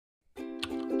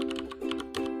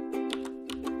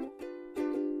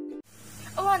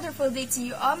wonderful day to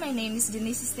you all. My name is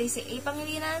Jeunnesse Stacy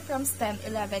Pangilinan from STEM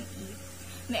 11E.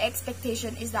 My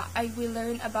expectation is that I will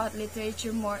learn about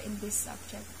literature more in this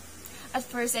subject. At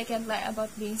first, I can't lie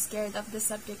about being scared of the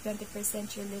subject 21st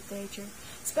century literature,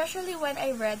 especially when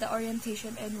I read the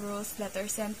orientation and rules letter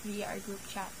sent via our group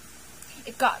chat.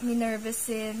 It got me nervous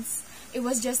since it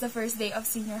was just the first day of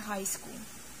senior high school.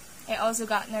 I also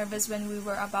got nervous when we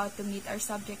were about to meet our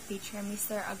subject teacher,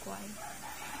 Mr. Aguay.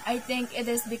 I think it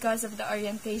is because of the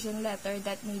orientation letter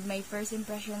that made my first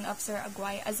impression of Sir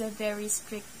Aguay as a very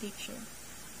strict teacher.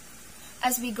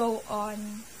 As we go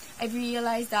on, I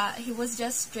realized that he was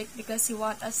just strict because he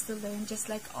wanted us to learn just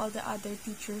like all the other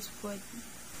teachers would.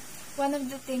 One of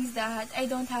the things that I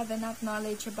don't have enough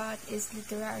knowledge about is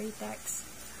literary text.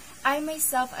 I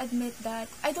myself admit that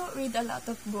I don't read a lot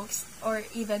of books or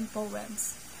even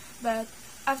poems, but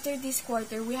after this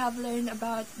quarter, we have learned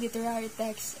about literary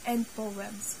texts and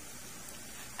poems.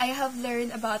 I have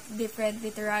learned about different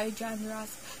literary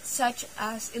genres such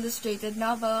as illustrated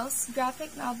novels,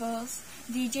 graphic novels,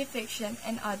 DJ fiction,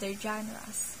 and other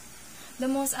genres. The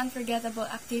most unforgettable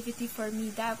activity for me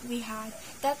that we had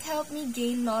that helped me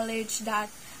gain knowledge that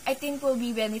I think will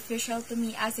be beneficial to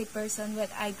me as a person when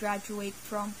I graduate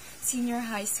from senior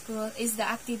high school is the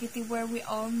activity where we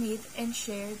all made and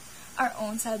shared our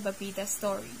own salbabida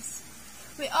stories.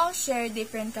 We all share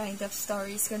different kinds of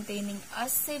stories containing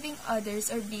us saving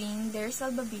others or being their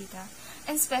salbabida,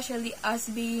 and especially us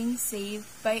being saved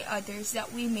by others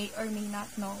that we may or may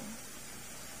not know.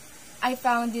 I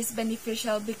found this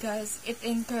beneficial because it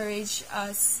encouraged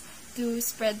us to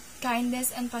spread kindness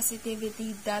and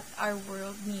positivity that our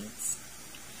world needs.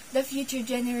 The future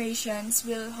generations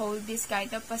will hold this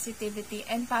kind of positivity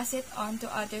and pass it on to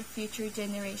other future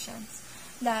generations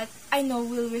that I know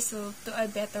will result to a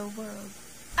better world.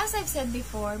 As I've said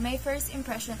before, my first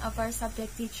impression of our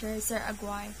subject teacher, Sir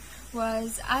Aguay,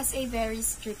 was as a very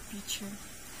strict teacher.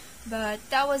 But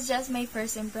that was just my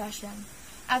first impression.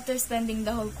 After spending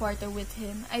the whole quarter with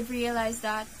him, I realized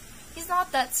that he's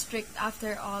not that strict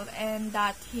after all and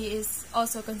that he is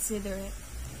also considerate.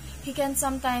 He can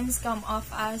sometimes come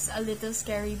off as a little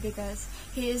scary because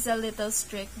he is a little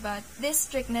strict, but this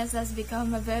strictness has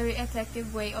become a very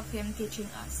effective way of him teaching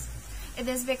us. It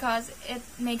is because it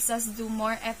makes us do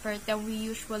more effort than we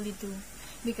usually do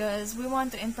because we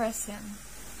want to impress him.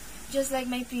 Just like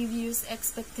my previous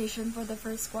expectation for the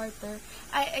first quarter,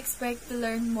 I expect to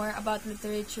learn more about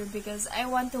literature because I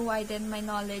want to widen my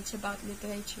knowledge about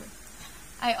literature.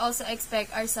 I also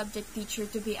expect our subject teacher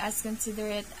to be as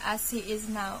considerate as he is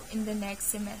now in the next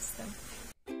semester.